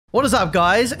What is up,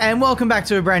 guys, and welcome back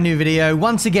to a brand new video.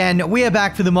 Once again, we are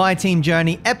back for the My Team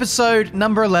Journey, episode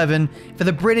number 11 for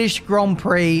the British Grand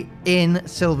Prix in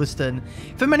Silverstone.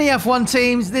 For many F1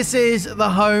 teams, this is the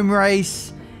home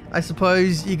race. I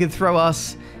suppose you could throw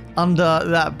us under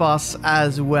that bus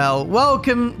as well.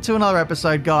 Welcome to another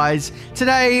episode, guys.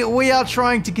 Today, we are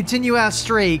trying to continue our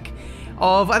streak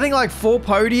of, I think, like 4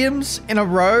 podiums in a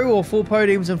row, or 4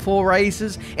 podiums in 4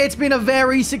 races. It's been a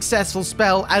very successful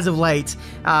spell as of late.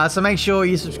 So make sure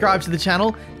you subscribe to the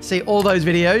channel, see all those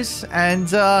videos,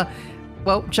 and,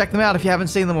 well, check them out if you haven't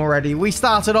seen them already. We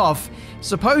started off,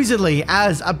 supposedly,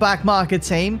 as a back market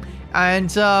team,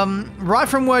 and right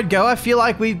from word go, I feel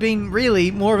like we've been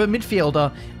really more of a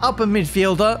midfielder, upper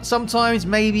midfielder, sometimes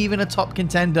maybe even a top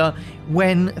contender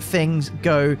when things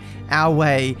go our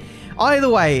way. Either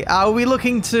way, are we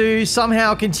looking to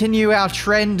somehow continue our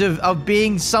trend of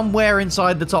being somewhere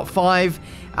inside the top 5?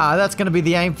 That's going to be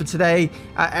the aim for today.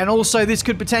 And also, this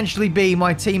could potentially be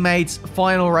my teammate's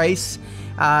final race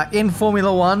in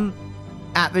Formula 1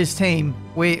 at this team.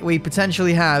 We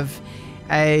potentially have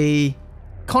a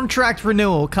contract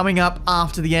renewal coming up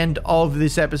after the end of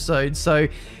this episode. So,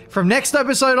 from next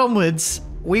episode onwards,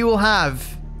 we will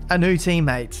have a new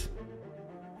teammate.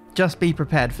 Just be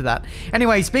prepared for that.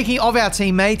 Anyway, speaking of our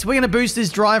teammate, we're going to boost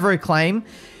his driver acclaim.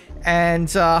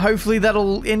 And hopefully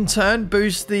that'll, in turn,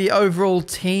 boost the overall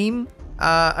team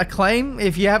acclaim.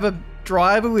 If you have a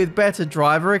driver with better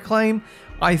driver acclaim,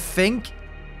 I think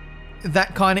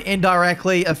that kind of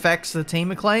indirectly affects the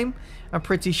team acclaim. I'm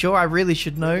pretty sure. I really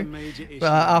should know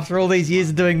after all these years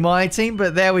of doing my team,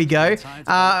 but there we go.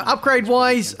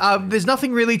 Upgrade-wise, there's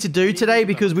nothing really to do today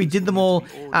because we did them all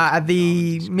at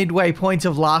the midway point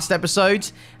of last episode.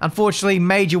 Unfortunately,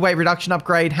 major weight reduction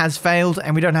upgrade has failed,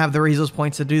 and we don't have the resource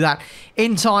points to do that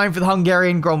in time for the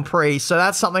Hungarian Grand Prix. So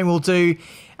that's something we'll do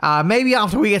maybe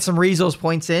after we get some resource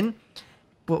points in,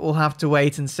 but we'll have to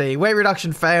wait and see. Weight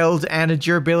reduction failed, and a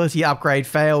durability upgrade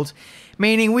failed,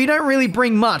 meaning we don't really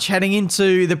bring much heading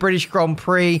into the British Grand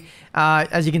Prix.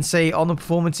 As you can see on the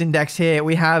performance index here,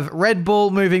 we have Red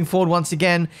Bull moving forward once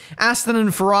again. Aston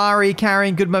and Ferrari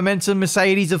carrying good momentum.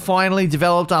 Mercedes have finally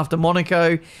developed after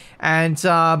Monaco.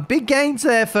 And big gains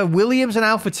there for Williams and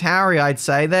AlphaTauri, I'd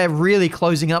say. They're really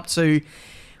closing up to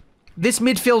this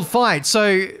midfield fight.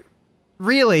 So,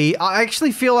 really, I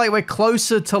actually feel like we're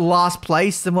closer to last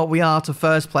place than what we are to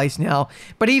first place now.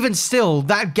 But even still,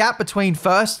 that gap between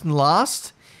first and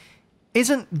last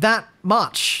isn't that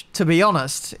much, to be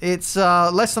honest. It's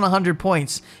less than 100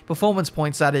 points, performance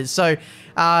points, that is. So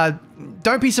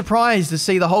don't be surprised to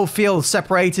see the whole field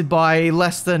separated by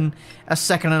less than a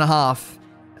second and a half.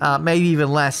 Maybe even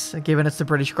less, given it's the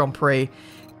British Grand Prix.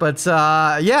 But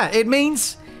yeah, it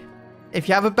means if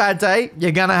you have a bad day,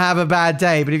 you're going to have a bad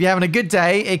day. But if you're having a good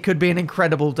day, it could be an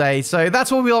incredible day. So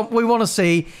that's what we want to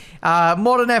see.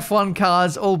 Modern F1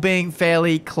 cars all being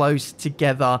fairly close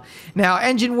together. Now,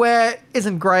 engine wear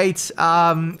isn't great.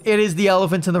 It is the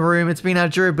elephant in the room. It's been our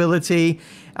durability.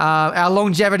 Our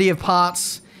longevity of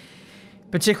parts,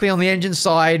 particularly on the engine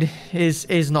side,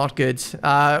 is not good.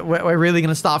 We're really going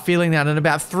to start feeling that in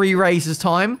about 3 races'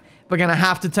 time. We're going to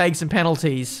have to take some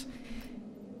penalties.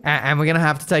 And we're going to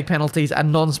have to take penalties at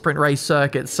non-sprint race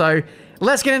circuits. So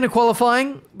let's get into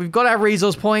qualifying. We've got our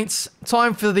resource points.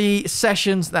 Time for the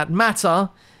sessions that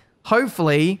matter.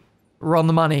 Hopefully, we're on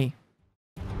the money.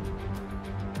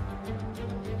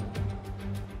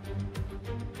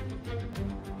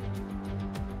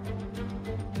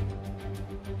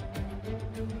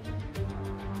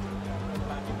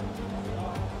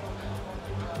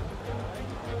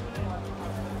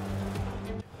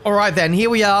 Alright then,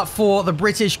 here we are for the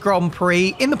British Grand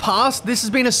Prix. In the past, this has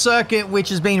been a circuit which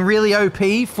has been really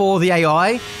OP for the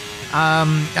AI.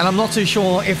 And I'm not too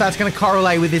sure if that's going to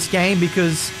correlate with this game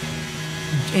because,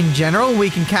 in general,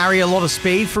 we can carry a lot of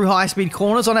speed through high-speed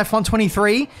corners on F1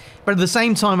 23. But at the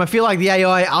same time, I feel like the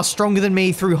AI are stronger than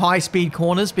me through high-speed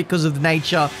corners because of the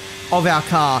nature of our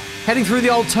car. Heading through the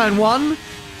old turn 1.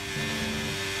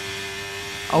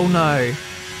 Oh no.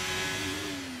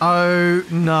 Oh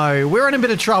no, we're in a bit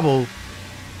of trouble.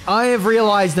 I have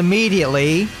realized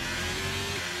immediately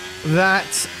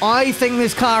that I think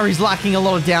this car is lacking a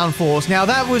lot of downforce. Now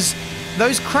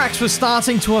those cracks were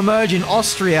starting to emerge in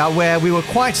Austria where we were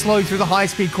quite slow through the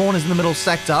high-speed corners in the middle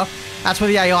sector. That's where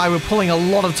the AI were pulling a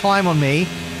lot of time on me.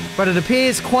 But it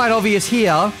appears quite obvious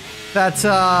here that,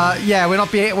 yeah,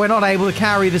 we're not able to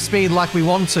carry the speed like we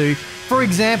want to. For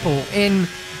example, in,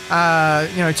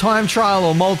 you know, time trial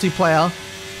or multiplayer,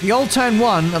 the old turn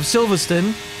 1 of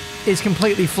Silverstone is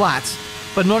completely flat,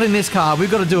 but not in this car.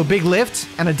 We've got to do a big lift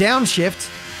and a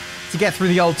downshift to get through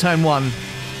the old turn 1.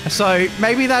 So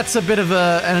maybe that's a bit of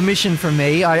an omission from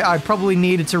me. I probably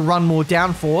needed to run more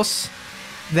downforce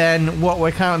than what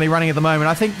we're currently running at the moment.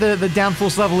 I think the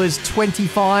downforce level is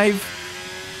 25,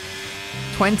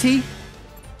 20,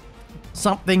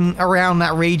 something around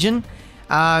that region,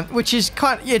 which is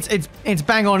it's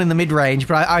bang on in the mid-range,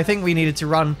 but I think we needed to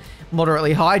run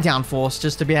moderately high downforce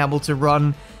just to be able to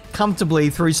run comfortably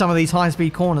through some of these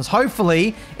high-speed corners.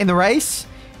 Hopefully, in the race,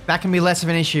 that can be less of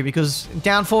an issue because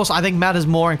downforce, I think, matters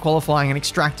more in qualifying and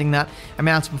extracting that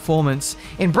amount of performance.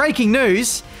 In breaking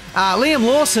news, Liam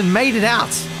Lawson made it out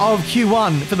of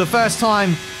Q1 for the first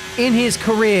time in his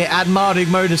career at Marduk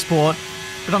Motorsport.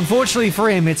 But unfortunately for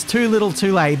him, it's too little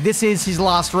too late. This is his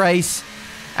last race.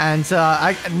 And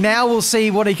now we'll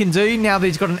see what he can do now that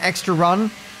he's got an extra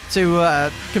run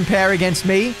to compare against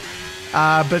me.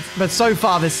 But so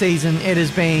far this season, it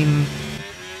has been...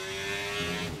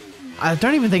 I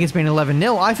don't even think it's been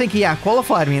 11-0. I think he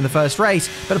out-qualified me in the first race.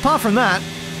 But apart from that,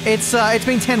 it's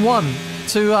been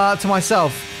 10-1 to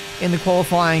myself in the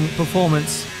qualifying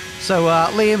performance. So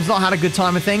Liam's not had a good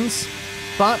time of things.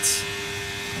 But,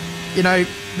 you know,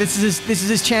 this is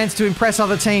his chance to impress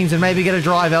other teams and maybe get a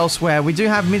drive elsewhere. We do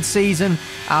have mid-season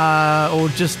or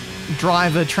just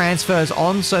driver transfers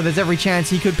on, so there's every chance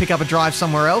he could pick up a drive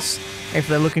somewhere else if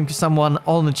they're looking for someone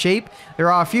on the cheap.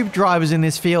 There are a few drivers in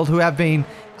this field who have been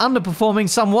underperforming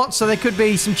somewhat, so there could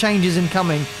be some changes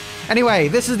incoming. Anyway,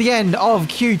 this is the end of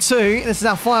Q2. This is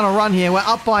our final run here. We're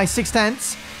up by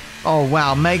 6/10. Oh,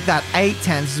 wow. Make that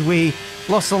 8/10. We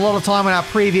lost a lot of time on our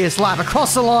previous lap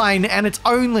across the line, and it's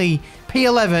only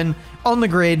P11 on the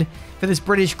grid for this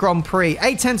British Grand Prix.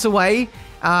 8/10 away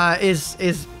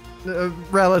is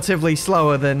relatively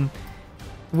slower than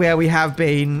where we have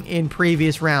been in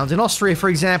previous rounds. In Austria, for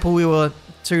example, we were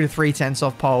 2 to 3 tenths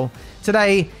off pole.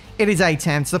 Today, it is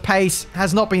 8/10. The pace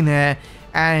has not been there,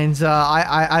 and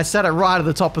I said it right at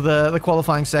the top of the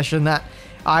qualifying session that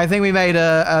I think we made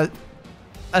a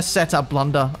setup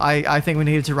blunder. I think we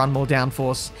needed to run more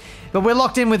downforce. But we're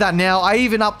locked in with that now. I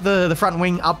even upped the front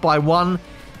wing up by 1,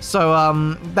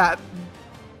 so that,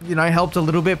 you know, helped a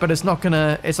little bit, but it's not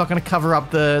gonna cover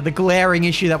up the glaring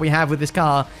issue that we have with this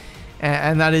car,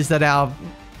 and that is that our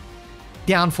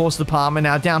downforce department,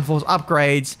 our downforce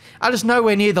upgrades are just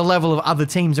nowhere near the level of other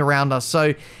teams around us.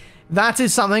 So that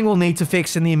is something we'll need to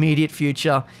fix in the immediate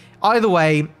future. Either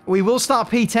way, we will start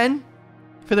P10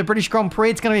 for the British Grand Prix.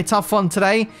 It's going to be a tough one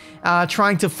today,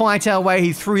 trying to fight our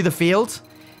way through the field.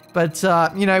 But,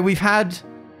 you know, we've had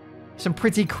some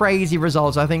pretty crazy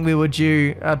results. I think we were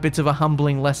due a bit of a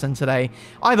humbling lesson today.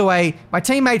 Either way, my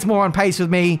teammate's more on pace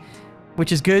with me,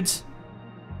 which is good.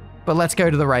 But let's go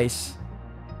to the race.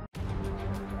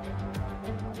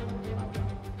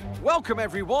 Welcome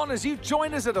everyone as you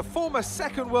join us at a former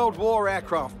Second World War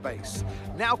aircraft base,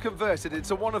 now converted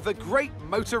into one of the great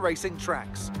motor racing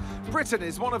tracks. Britain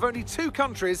is one of only 2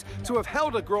 countries to have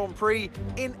held a Grand Prix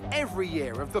in every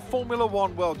year of the Formula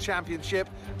One World Championship,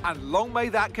 and long may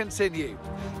that continue.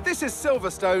 This is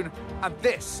Silverstone, and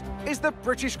this is the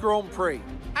British Grand Prix.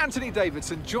 Anthony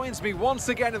Davidson joins me once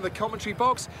again in the commentary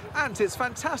box, and it's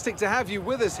fantastic to have you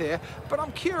with us here, but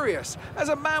I'm curious, as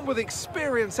a man with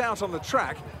experience out on the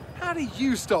track, how do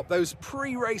you stop those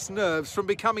pre-race nerves from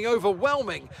becoming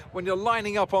overwhelming when you're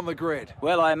lining up on the grid?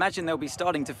 Well, I imagine they'll be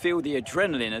starting to feel the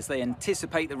adrenaline as they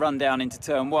anticipate the run down into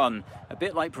turn 1, a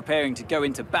bit like preparing to go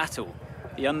into battle.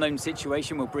 The unknown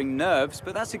situation will bring nerves,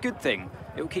 but that's a good thing.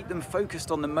 It will keep them focused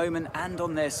on the moment and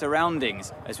on their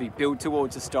surroundings as we build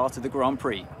towards the start of the Grand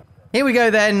Prix. Here we go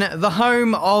then, the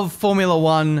home of Formula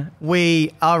One.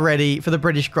 We are ready for the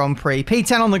British Grand Prix.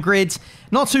 P10 on the grid,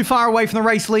 not too far away from the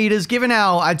race leaders, given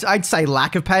our, I'd say,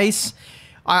 lack of pace.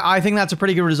 I think that's a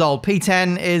pretty good result.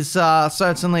 P10 is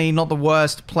certainly not the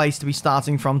worst place to be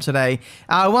starting from today.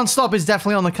 One stop is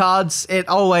definitely on the cards. It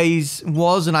always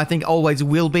was, and I think always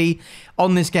will be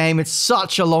on this game. It's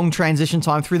such a long transition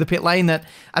time through the pit lane that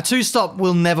a 2-stop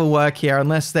will never work here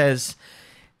unless there's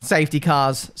safety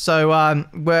cars. So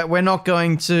we're not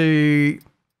going to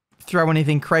throw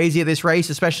anything crazy at this race,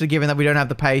 especially given that we don't have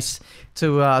the pace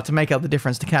to make up the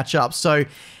difference to catch up. So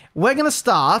we're going to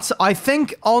start, I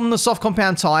think, on the soft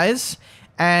compound tires,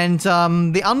 and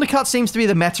the undercut seems to be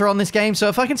the meta on this game. So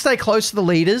if I can stay close to the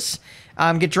leaders,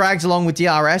 get dragged along with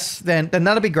DRS, then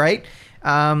that'll be great.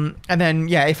 And then,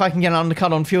 yeah, if I can get an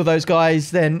undercut on a few of those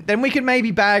guys, then we could maybe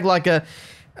bag like a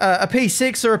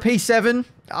P6 or a P7.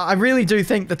 I really do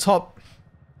think the top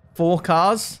 4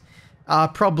 cars are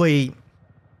probably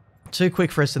too quick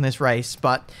for us in this race,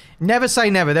 but never say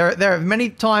never. There are many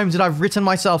times that I've written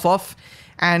myself off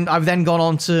and I've then gone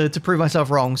on to prove myself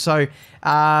wrong. So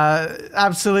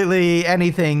absolutely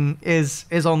anything is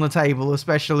on the table,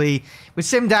 especially with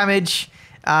sim damage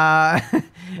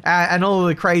and all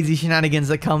the crazy shenanigans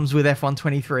that comes with F1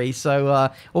 23.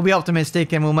 So we'll be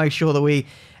optimistic, and we'll make sure that we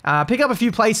pick up a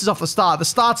few places off the start. The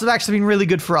starts have actually been really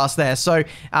good for us there, so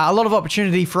a lot of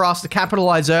opportunity for us to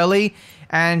capitalize early,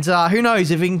 and who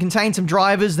knows, if we can contain some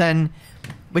drivers, then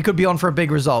we could be on for a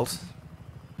big result.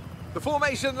 The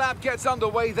formation lap gets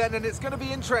underway then, and it's going to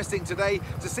be interesting today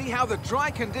to see how the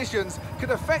dry conditions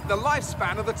could affect the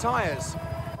lifespan of the tyres.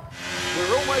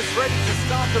 We're almost ready to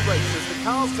start the race as the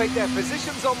cars take their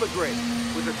positions on the grid,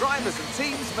 with the drivers and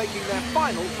teams making their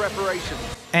final preparations.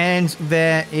 And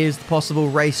there is the possible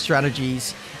race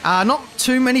strategies. Not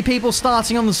too many people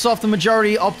starting on the soft, the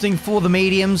majority opting for the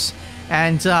mediums.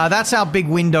 And that's our big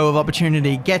window of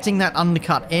opportunity, getting that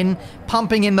undercut in,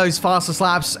 pumping in those fastest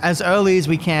laps as early as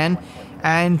we can,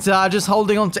 and just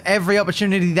holding on to every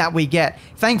opportunity that we get.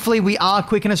 Thankfully, we are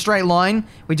quick in a straight line.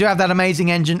 We do have that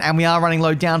amazing engine, and we are running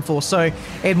low downforce, so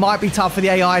it might be tough for the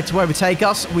AI to overtake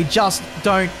us. We just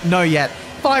don't know yet.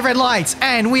 5 red lights,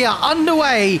 and we are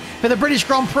underway for the British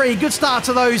Grand Prix. Good start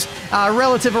to those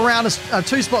relative around us.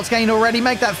 2 spots gained already.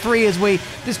 Make that 3 as we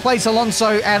displace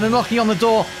Alonso and are knocking on the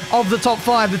door of the top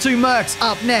 5. The 2 Mercs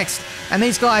up next. And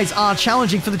these guys are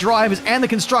challenging for the drivers and the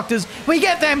constructors. We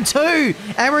get them too!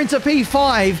 And we're into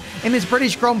P5 in this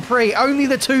British Grand Prix. Only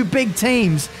the 2 big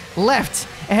teams left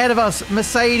ahead of us.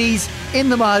 Mercedes in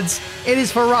the muds. It is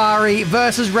Ferrari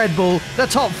versus Red Bull. The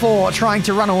top 4 trying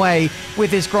to run away with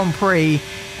this Grand Prix.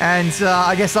 And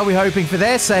I guess I'll be hoping for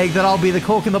their sake that I'll be the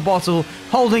cork in the bottle,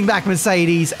 holding back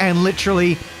Mercedes and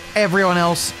literally everyone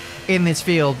else in this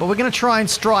field. But we're going to try and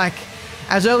strike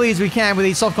as early as we can with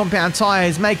these soft compound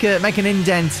tires, make an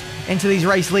indent into these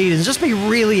race leaders, and just be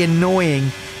really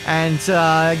annoying, and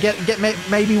get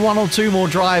maybe 1 or 2 more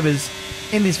drivers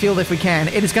in this field if we can.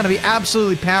 It is going to be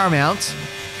absolutely paramount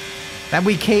that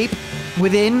we keep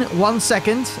within 1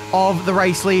 second of the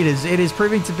race leaders. It is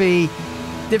proving to be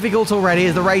difficult already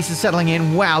as the race is settling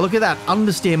in. Wow, look at that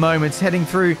understeer moments heading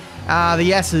through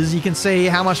the S's. You can see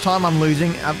how much time I'm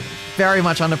losing. Very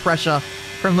much under pressure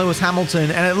from Lewis Hamilton,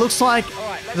 and it looks like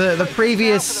the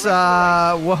previous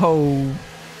whoa,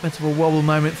 bit of a wobble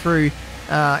moment through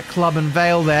Club and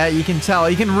Vale there. You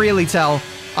can really tell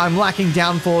I'm lacking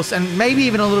downforce and maybe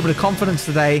even a little bit of confidence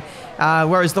today,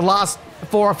 whereas the last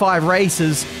 4 or 5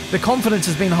 races the confidence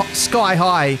has been sky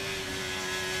high,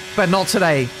 but not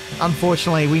today.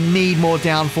 Unfortunately, we need more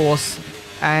downforce,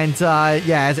 and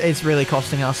yeah, it's really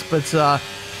costing us. But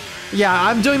yeah,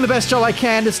 I'm doing the best job I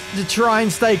can to try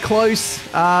and stay close,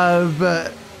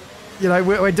 but you know,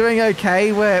 we're doing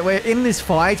okay. We're in this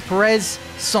fight. Perez,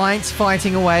 Sainz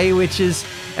fighting away, which is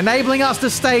enabling us to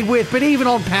stay with, but even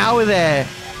on power there,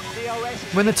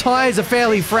 when the tires are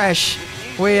fairly fresh,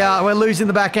 we're losing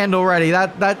the back end already.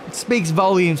 That speaks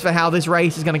volumes for how this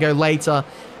race is going to go later,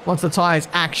 once the tires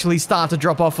actually start to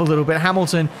drop off a little bit.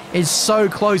 Hamilton is so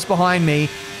close behind me.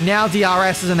 Now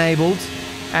DRS is enabled,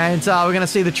 and we're going to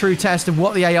see the true test of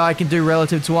what the AI can do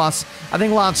relative to us. I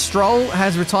think Lance Stroll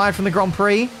has retired from the Grand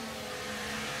Prix.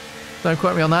 Don't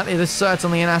quote me on that. It is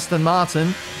certainly an Aston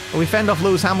Martin. But we fend off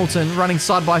Lewis Hamilton running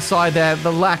side by side there.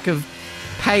 The lack of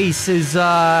pace is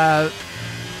on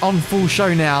full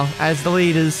show now as the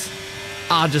leaders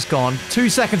are just gone. 2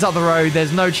 seconds up the road.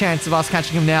 There's no chance of us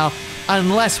catching him now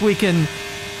unless we can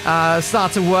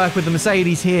start to work with the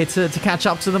Mercedes here to catch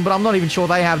up to them. But I'm not even sure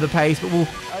they have the pace. But we'll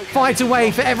fight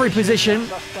away for every position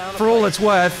for all it's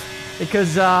worth,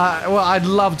 because well, I'd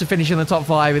love to finish in the top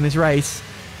 5 in this race.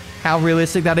 How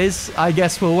realistic that is, I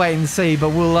guess we'll wait and see. But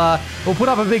we'll put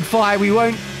up a big fight. We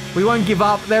won't give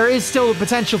up. There is still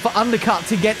potential for undercut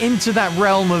to get into that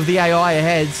realm of the AI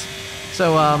ahead.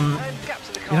 So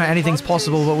you know, anything's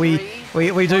possible. But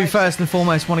we do first and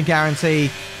foremost want to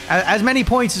guarantee as many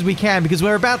points as we can, because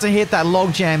we're about to hit that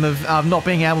logjam of not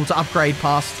being able to upgrade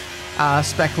past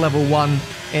spec level 1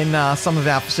 in some of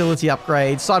our facility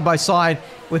upgrades. Side by side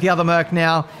with the other Merc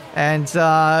now, and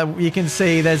you can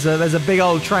see there's a big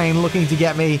old train looking to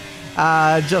get me.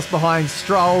 Just behind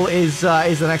Stroll is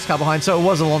the next car behind. So it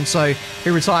was Alonso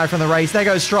who retired from the race. There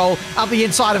goes Stroll up the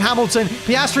inside of Hamilton.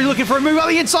 Piastri looking for a move up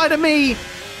the inside of me,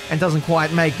 and doesn't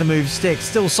quite make the move stick.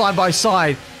 Still side by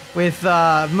side with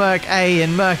Merc A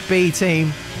and Merc B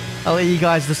team. I'll let you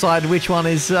guys decide which one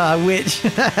is which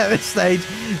at this stage.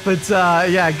 But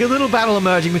yeah, good little battle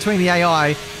emerging between the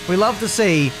AI. We love to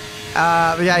see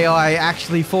the AI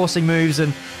actually forcing moves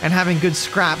and having good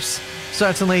scraps.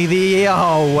 Certainly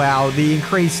oh wow, the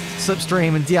increased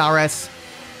slipstream and DRS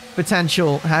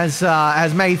potential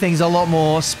has made things a lot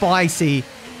more spicy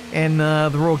in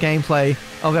the raw gameplay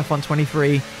of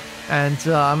F123, and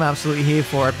I'm absolutely here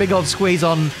for it. Big old squeeze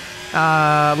on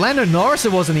Lando Norris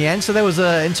it was in the end, so there was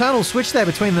an internal switch there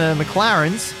between the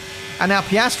McLarens, and now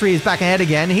Piastri is back ahead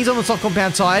again. He's on the top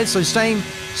compound tyres, so same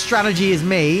strategy as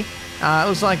me. It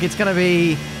looks like it's going to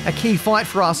be a key fight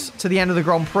for us to the end of the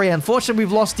Grand Prix. Unfortunately,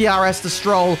 we've lost DRS to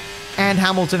Stroll and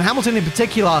Hamilton. Hamilton in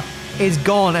particular is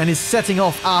gone and is setting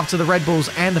off after the Red Bulls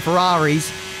and the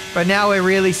Ferraris. But now we're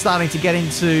really starting to get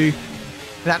into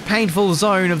that painful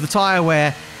zone of the tyre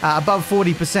wear, above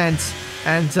 40%.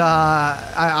 And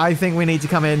I think we need to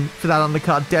come in for that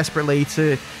undercut desperately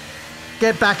to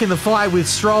get back in the fight with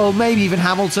Stroll, maybe even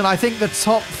Hamilton. I think the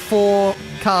top 4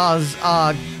 cars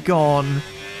are gone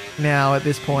now at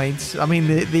this point. I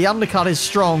mean, the undercut is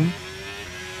strong,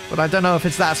 but I don't know if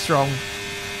it's that strong.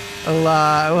 We'll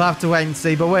have to wait and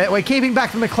see. But we're keeping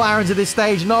back the McLarens at this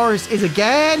stage. Norris is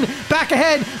again back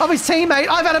ahead of his teammate.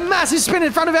 I've had a massive spin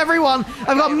in front of everyone.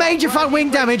 I've got major front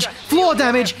wing damage, floor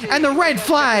damage, and the red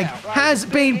flag has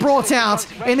been brought out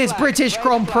in this British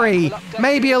Grand Prix.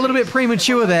 Maybe a little bit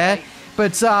premature there,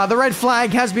 but the red flag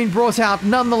has been brought out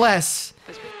nonetheless.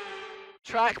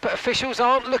 Track, but officials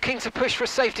aren't looking to push for a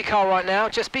safety car right now.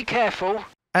 Just be careful.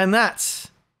 And that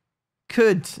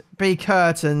could be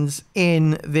curtains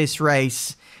in this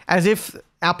race. As if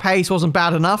our pace wasn't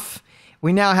bad enough,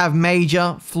 we now have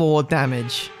major floor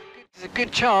damage. There's a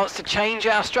good chance to change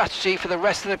our strategy for the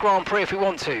rest of the Grand Prix if we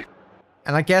want to.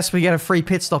 And I guess we get a free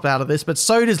pit stop out of this, but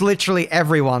so does literally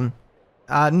everyone.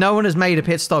 No one has made a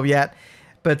pit stop yet,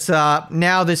 but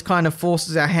now this kind of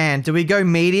forces our hand. Do we go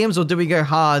mediums or do we go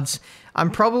hards? I'm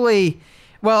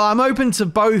open to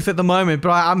both at the moment, but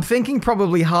I'm thinking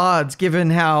probably hards, given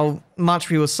how much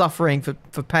we were suffering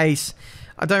for pace.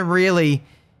 I don't really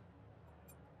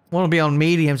want to be on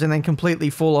mediums and then completely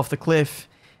fall off the cliff.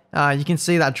 You can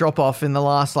see that drop off in the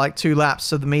last like 2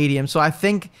 laps of the medium. So I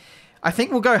think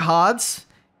we'll go hards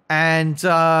and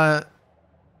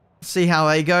see how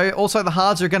they go. Also, the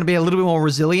hards are going to be a little bit more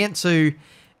resilient to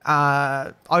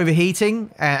overheating,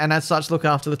 and as such look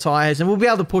after the tires, and we'll be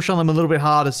able to push on them a little bit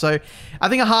harder. So I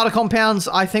think a harder compounds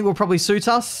will probably suit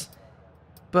us,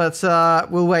 but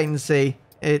we'll wait and see.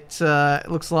 It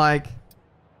looks like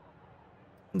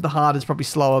the hard is probably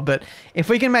slower, but if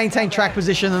we can maintain track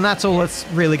position, then that's all that's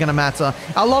really going to matter.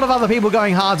 A lot of other people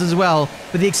going hards as well,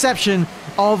 with the exception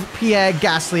of Pierre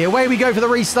Gasly. Away we go for the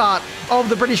restart of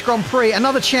the British Grand Prix.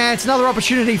 Another chance, another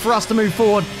opportunity for us to move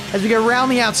forward as we go around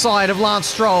the outside of Lance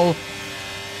Stroll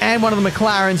and one of the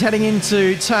McLarens heading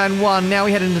into turn 1. Now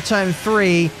we head into turn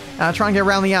 3. Try and get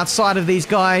around the outside of these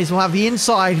guys. We'll have the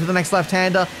inside for the next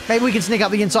left-hander. Maybe we can sneak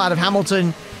up the inside of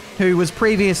Hamilton, who was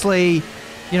previously,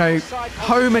 you know,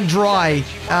 home and dry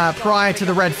prior to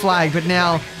the red flag, but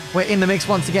now we're in the mix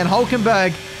once again.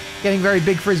 Hulkenberg getting very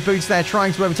big for his boots there,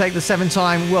 trying to overtake the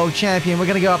 7-time world champion. We're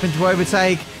going to go up into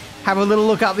overtake, have a little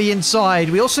look up the inside.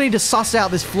 We also need to suss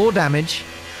out this floor damage,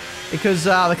 because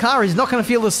the car is not going to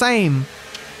feel the same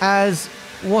as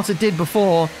what it did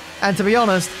before. And to be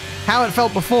honest, how it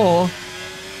felt before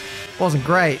wasn't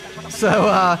great.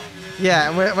 So,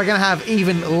 yeah, we're going to have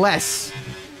even less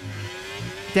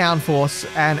downforce,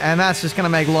 and that's just going to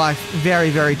make life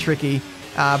very, very tricky,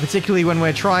 particularly when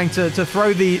we're trying to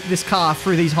throw this car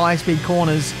through these high-speed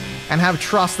corners and have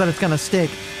trust that it's going to stick.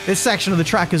 This section of the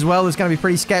track as well is going to be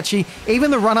pretty sketchy.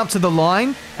 Even the run up to the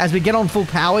line, as we get on full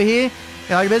power here,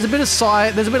 you know, there's a bit of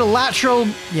side, there's a bit of lateral.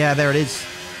 Yeah, there it is.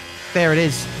 There it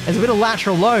is. There's a bit of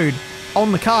lateral load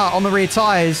on the car, on the rear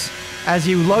tires, as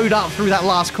you load up through that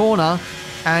last corner,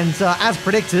 and as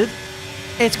predicted,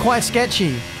 it's quite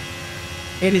sketchy.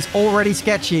 It is already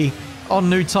sketchy on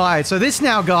new tires. So this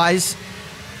now, guys,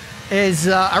 is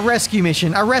a rescue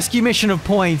mission of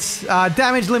points.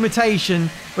 Damage limitation.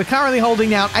 We're currently holding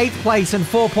down 8th place and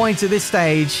 4 points at this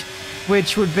stage,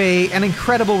 which would be an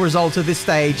incredible result at this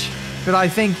stage. But I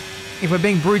think, if we're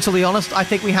being brutally honest, I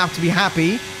think we have to be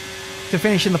happy to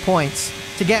finish in the points.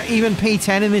 To get even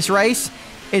P10 in this race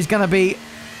is going to be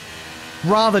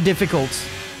rather difficult,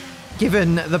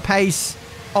 given the pace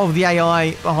of the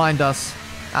AI behind us.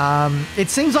 It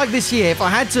seems like this year, if I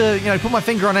had to, you know, put my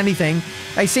finger on anything,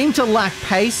 they seem to lack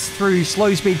pace through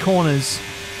slow speed corners.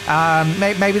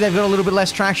 Maybe they've got a little bit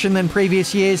less traction than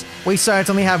previous years. We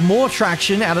certainly have more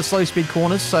traction out of slow speed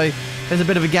corners, so there's a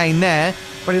bit of a gain there.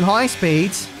 But in high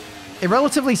speeds, it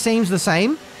relatively seems the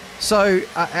same. So,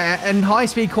 and high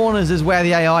speed corners is where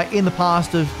the AI in the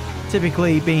past have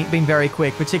typically been very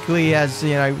quick, particularly as,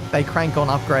 you know, they crank on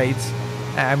upgrades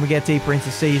and we get deeper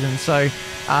into season. So,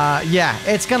 yeah,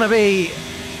 it's going to be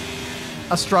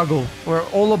a struggle. We're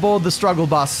all aboard the struggle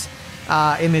bus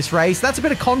in this race. That's a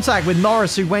bit of contact with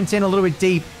Norris, who went in a little bit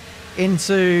deep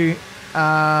into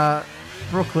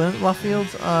Brooklyn, Luffield,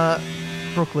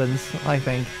 Brooklands, I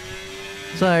think.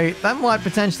 So that might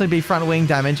potentially be front wing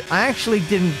damage. I actually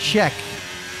didn't check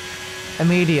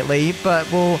immediately,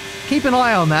 but we'll keep an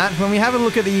eye on that. When we have a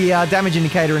look at the damage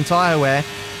indicator in tyre wear,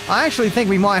 I actually think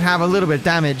we might have a little bit of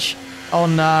damage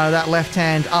on that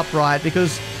left-hand upright,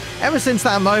 because ever since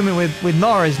that moment with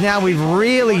Norris, now we've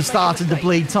really started to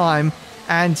bleed time.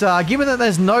 And given that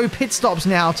there's no pit stops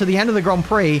now to the end of the Grand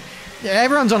Prix,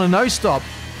 everyone's on a no-stop.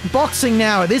 Boxing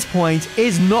now at this point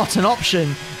is not an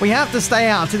option. We have to stay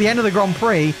out to the end of the Grand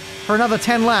Prix for another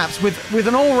 10 laps with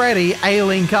an already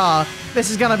ailing car. This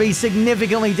is going to be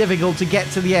significantly difficult to get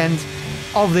to the end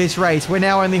of this race. We're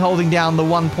now only holding down the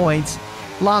 1 point.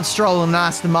 Lance Stroll and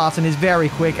Aston Martin is very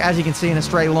quick, as you can see, in a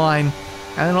straight line.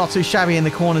 And they're not too shabby in the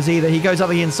corners either. He goes up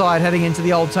the inside, heading into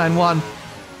the old turn 1.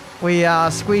 We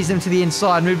squeezed him to the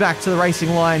inside, moved back to the racing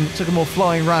line, took a more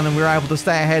flowing run, and we were able to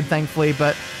stay ahead, thankfully.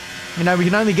 But, you know, we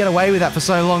can only get away with that for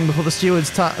so long before the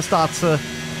stewards start to,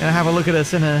 you know, have a look at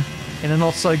us in a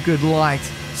not-so-good light.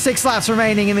 6 laps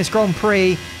remaining in this Grand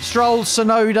Prix. Stroll,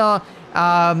 Tsunoda,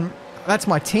 that's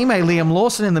my teammate Liam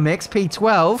Lawson in the mix,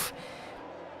 P12.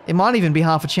 It might even be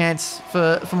half a chance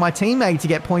for my teammate to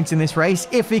get points in this race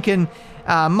if he can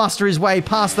muster his way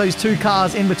past those 2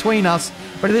 cars in between us.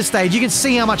 But at this stage, you can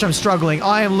see how much I'm struggling.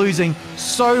 I am losing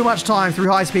so much time through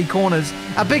high-speed corners.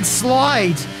 A big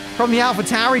slide from the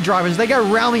AlphaTauri drivers. They go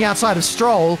round the outside of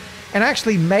Stroll and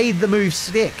actually made the move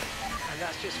stick. And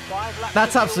that's just 5 laps.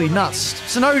 That's absolutely nuts.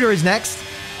 Tsunoda is next,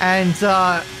 and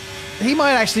he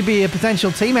might actually be a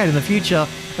potential teammate in the future.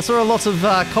 I saw a lot of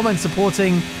comments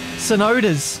supporting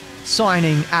Tsunoda's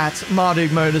signing at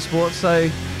Marduk Motorsport, so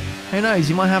who knows,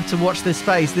 you might have to watch this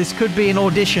space. This could be an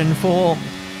audition for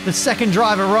the second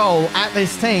driver role at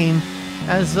this team,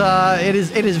 as it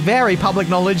is very public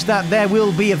knowledge that there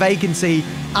will be a vacancy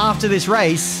after this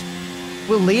race.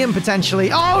 Will Liam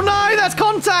potentially... Oh no, that's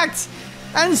contact!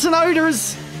 And Tsunoda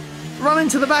has run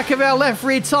into the back of our left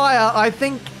rear tyre. I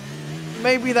think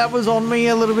maybe that was on me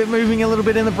a little bit, moving a little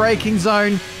bit in the braking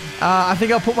zone. I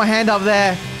think I'll put my hand up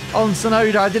there on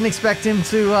Tsunoda. I didn't expect him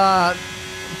to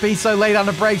be so late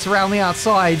under brakes around the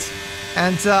outsides.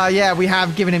 And yeah, we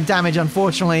have given him damage,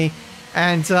 unfortunately.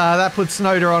 And that puts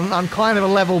Tsunoda on kind of a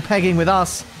level pegging with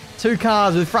us. 2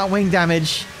 cars with front wing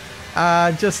damage.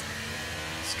 Just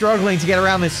struggling to get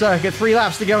around this circuit. 3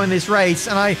 laps to go in this race.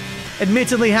 And I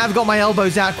admittedly have got my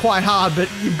elbows out quite hard, but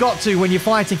you've got to when you're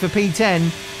fighting for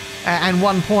P10 and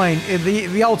 1 point.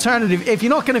 The alternative, if you're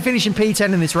not going to finish in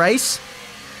P10 in this race,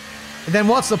 then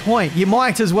what's the point? You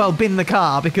might as well bin the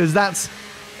car, because that's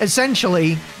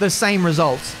essentially the same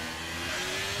result.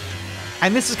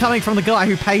 And this is coming from the guy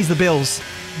who pays the bills.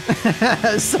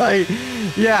 So,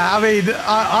 yeah, I mean,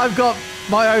 I've got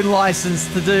my own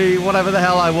license to do whatever the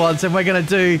hell I want, and we're going to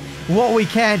do what we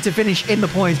can to finish in the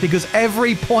points, because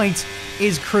every point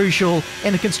is crucial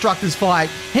in the constructors' fight.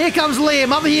 Here comes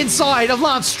Liam up the inside of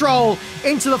Lance Stroll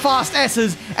into the fast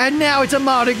S's, and now it's a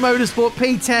Marduk Motorsport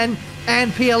P10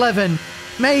 and P11.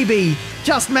 Maybe,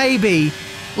 just maybe,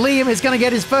 Liam is going to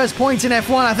get his first points in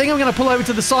F1. I think I'm going to pull over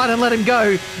to the side and let him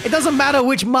go. It doesn't matter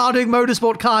which Marduk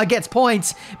Motorsport car gets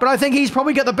points, but I think he's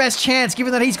probably got the best chance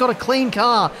given that he's got a clean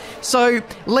car. So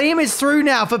Liam is through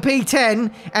now for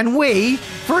P10, and we,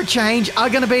 for a change, are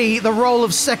going to be the role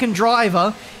of second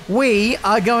driver. We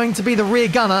are going to be the rear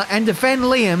gunner and defend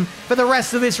Liam for the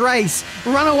rest of this race.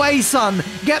 Run away, son.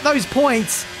 Get those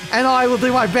points, and I will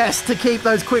do my best to keep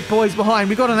those quick boys behind.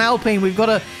 We've got an Alpine. We've got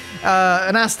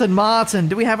an Aston Martin.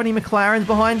 Do we have any McLarens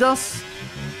behind us?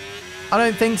 I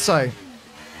don't think so.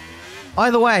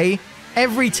 Either way,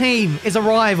 every team is a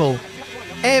rival.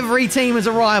 Every team is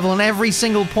a rival, and every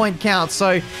single point counts.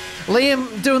 So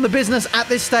Liam doing the business at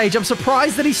this stage. I'm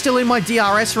surprised that he's still in my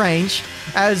DRS range,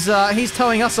 as he's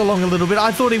towing us along a little bit.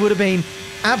 I thought he would have been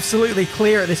absolutely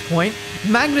clear at this point.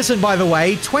 Magnussen, by the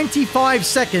way, 25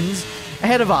 seconds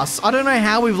ahead of us. I don't know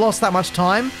how we've lost that much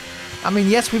time. I mean,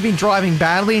 yes, we've been driving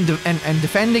badly and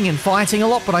defending and fighting a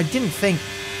lot, but I didn't think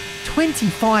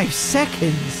 25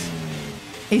 seconds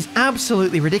is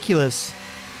absolutely ridiculous.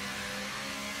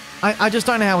 I just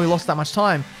don't know how we lost that much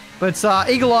time. But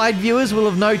eagle-eyed viewers will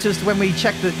have noticed when we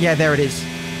checked that... Yeah, there it is.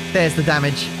 There's the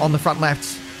damage on the front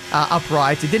left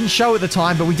upright. It didn't show at the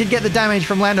time, but we did get the damage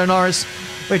from Lando Norris,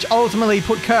 which ultimately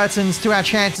put curtains to our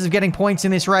chances of getting points in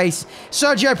this race.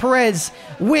 Sergio Perez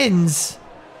wins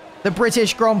the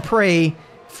British Grand Prix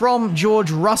from George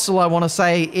Russell, I want to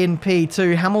say, in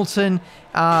P2. Hamilton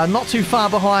not too far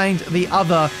behind the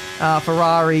other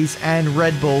Ferraris and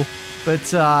Red Bull.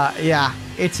 But yeah,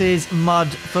 it is mud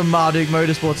for Marduk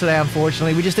Motorsport today,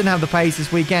 unfortunately. We just didn't have the pace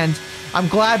this weekend. I'm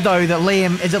glad, though, that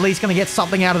Liam is at least going to get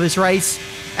something out of this race.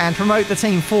 and promote the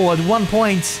team forward. 1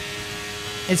 point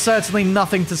is certainly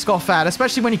nothing to scoff at,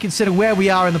 especially when you consider where we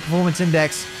are in the performance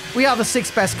index. We are the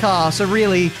 6th best car, so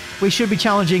really we should be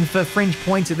challenging for fringe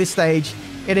points at this stage.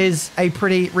 It is a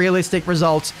pretty realistic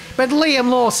result. But Liam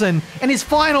Lawson, in his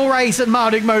final race at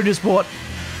Marduk Motorsport,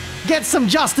 gets some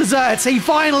just desserts. He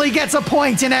finally gets a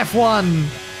point in F1.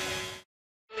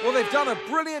 Well, they've done a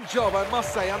brilliant job, I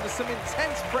must say, under some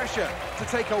intense pressure to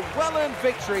take a well-earned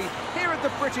victory here at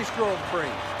the British Grand Prix.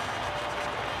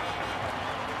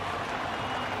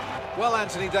 Well,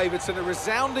 Anthony Davidson, a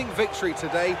resounding victory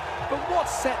today, but what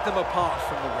set them apart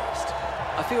from the rest?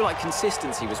 I feel like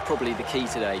consistency was probably the key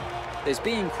today. There's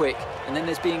being quick, and then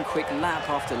there's being quick lap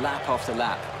after lap after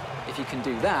lap. If you can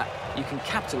do that, you can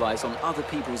capitalise on other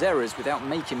people's errors without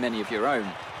making many of your own.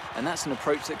 And that's an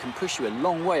approach that can push you a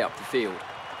long way up the field.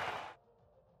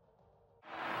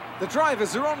 The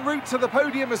drivers are en route to the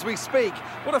podium as we speak.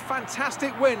 What a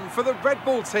fantastic win for the Red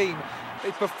Bull team.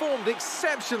 They performed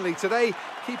exceptionally today,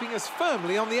 keeping us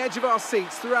firmly on the edge of our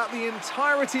seats throughout the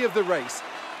entirety of the race.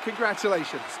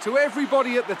 Congratulations to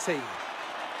everybody at the team.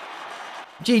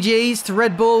 GG's to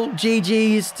Red Bull,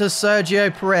 GG's to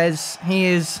Sergio Perez. He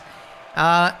is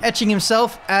etching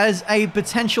himself as a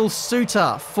potential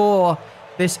suitor for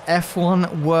this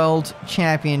F1 World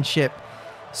Championship.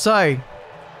 So,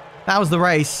 that was the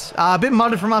race. A bit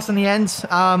muddled from us in the end.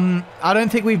 I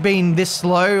don't think we've been this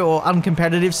slow or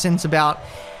uncompetitive since about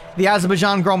the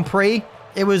Azerbaijan Grand Prix.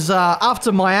 It was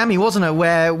after Miami, wasn't it,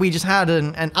 where we just had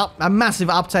a massive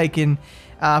uptake in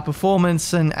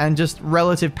performance and just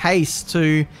relative pace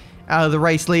to the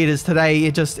race leaders today.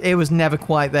 It was never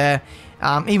quite there.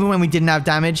 Even when we didn't have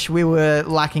damage, we were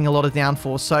lacking a lot of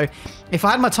downforce. So if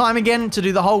I had my time again to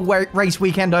do the whole race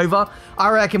weekend over, I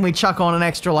reckon we'd chuck on an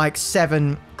extra like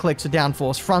 7 clicks of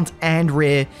downforce, front and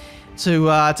rear,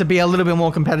 to be a little bit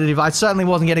more competitive. I certainly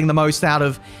wasn't getting the most out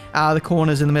of the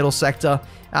corners in the middle sector.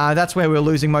 That's where we were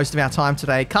losing most of our time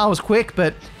today. Car was quick,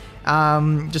 but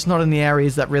just not in the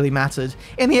areas that really mattered.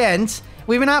 In the end,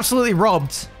 we've been absolutely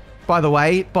robbed, by the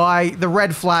way, by the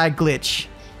red flag glitch.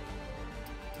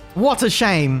 What a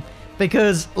shame,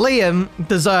 because Liam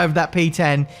deserved that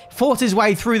P10, fought his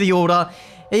way through the order.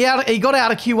 He got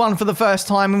out of Q1 for the first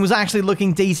time and was actually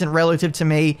looking decent relative to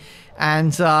me.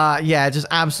 And yeah, just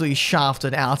absolutely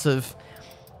shafted out of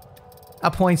a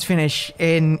points finish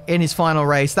in his final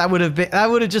race. That would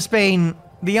have just been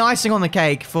the icing on the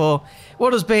cake for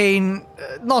what has been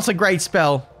not a great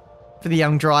spell for the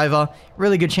young driver.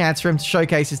 Really good chance for him to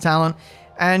showcase his talent.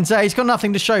 And he's got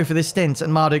nothing to show for this stint at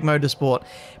Marduk Motorsport.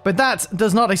 But that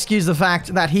does not excuse the fact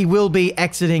that he will be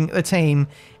exiting the team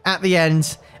at the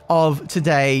end of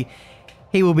today.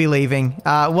 He will be leaving.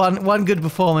 One good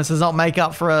performance does not make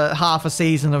up for half a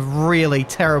season of really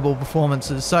terrible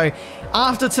performances. So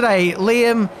after today,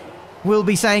 Liam will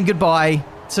be saying goodbye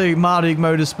to Marduk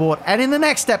Motorsport. And in the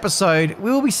next episode, we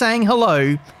will be saying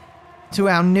hello to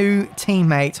our new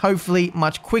teammate. Hopefully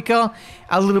much quicker,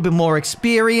 a little bit more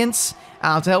experience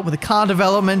to help with the car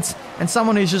development, and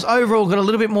someone who's just overall got a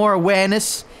little bit more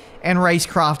awareness and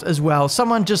racecraft as well.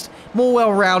 Someone just more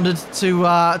well-rounded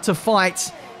to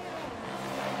fight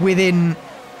within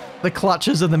the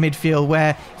clutches of the midfield,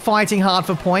 where fighting hard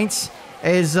for points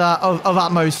is of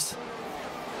utmost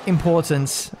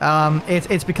importance.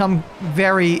 It's become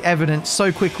very evident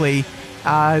so quickly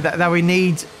that we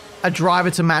need a driver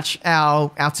to match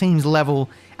our team's level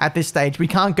at this stage. We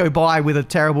can't go by with a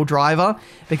terrible driver,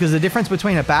 because the difference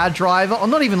between a bad driver, or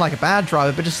not even like a bad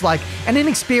driver, but just like an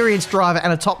inexperienced driver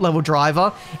and a top-level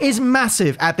driver, is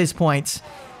massive at this point.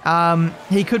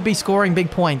 He could be scoring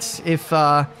big points if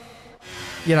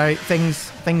you know,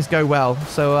 things go well.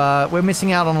 So we're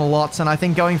missing out on a lot, and I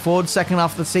think going forward, second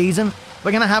half of the season,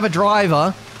 we're going to have a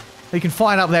driver who can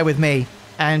fight up there with me,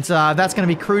 and that's going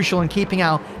to be crucial in keeping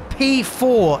our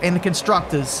P4 in the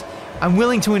Constructors. I'm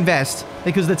willing to invest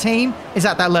because the team is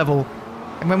at that level,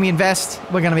 and when we invest,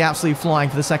 we're going to be absolutely flying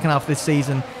for the second half of this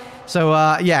season. So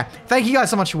yeah, thank you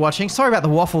guys so much for watching. Sorry about the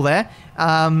waffle there.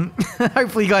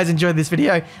 Hopefully you guys enjoyed this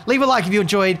video. Leave a like if you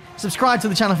enjoyed. Subscribe to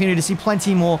the channel if you're new to see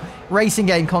plenty more racing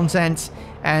game content.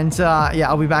 And yeah,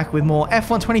 I'll be back with more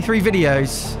F1 23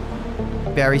 videos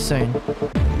very soon.